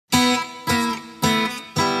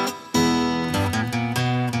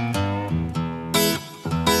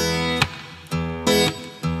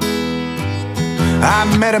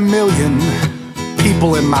I met a million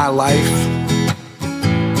people in my life,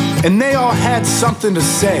 and they all had something to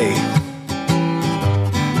say.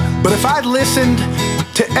 But if I'd listened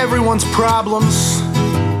to everyone's problems,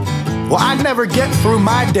 well, I'd never get through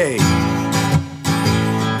my day.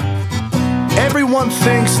 Everyone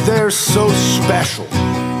thinks they're so special,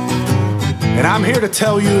 and I'm here to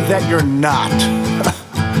tell you that you're not.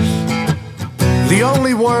 The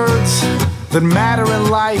only words that matter in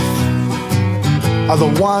life are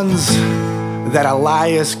the ones that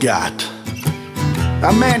Elias got.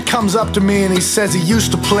 A man comes up to me and he says he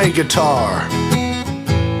used to play guitar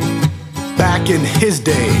back in his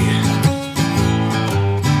day.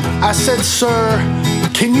 I said, "Sir,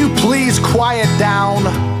 can you please quiet down?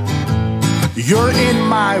 You're in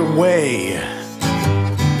my way."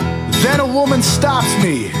 Then a woman stops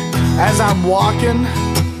me as I'm walking.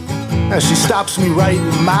 She stops me right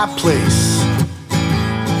in my place.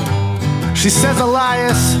 She says,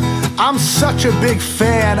 "Elias, I'm such a big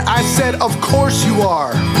fan." I said, "Of course you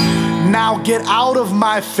are. Now get out of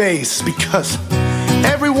my face, because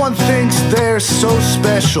everyone thinks they're so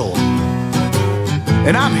special,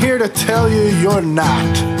 and I'm here to tell you you're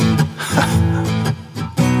not."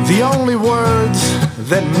 The only words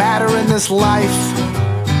that matter in this life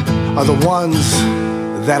are the ones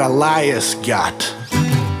that Elias got.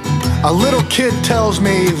 A little kid tells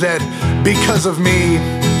me that because of me,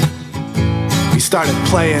 he started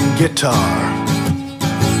playing guitar.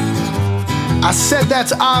 I said,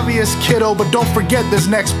 "That's obvious, kiddo, but don't forget this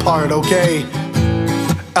next part, okay?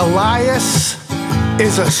 Elias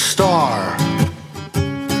is a star.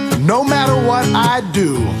 No matter what I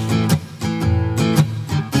do,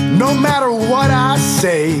 no matter what I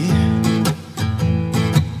say,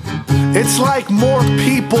 it's like more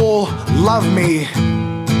people love me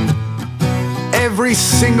every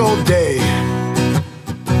single day."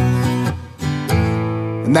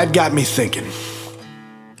 And that got me thinking.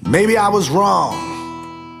 Maybe I was wrong.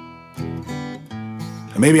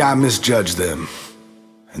 Maybe I misjudged them.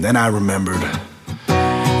 And then I remembered,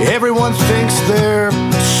 everyone thinks they're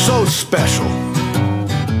so special.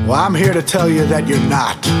 Well, I'm here to tell you that you're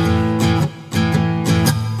not.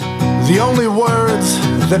 The only words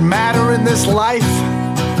that matter in this life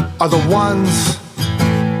are the ones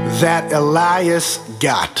that Elias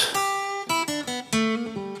got.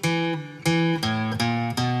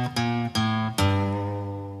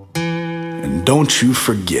 And don't you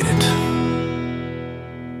forget it.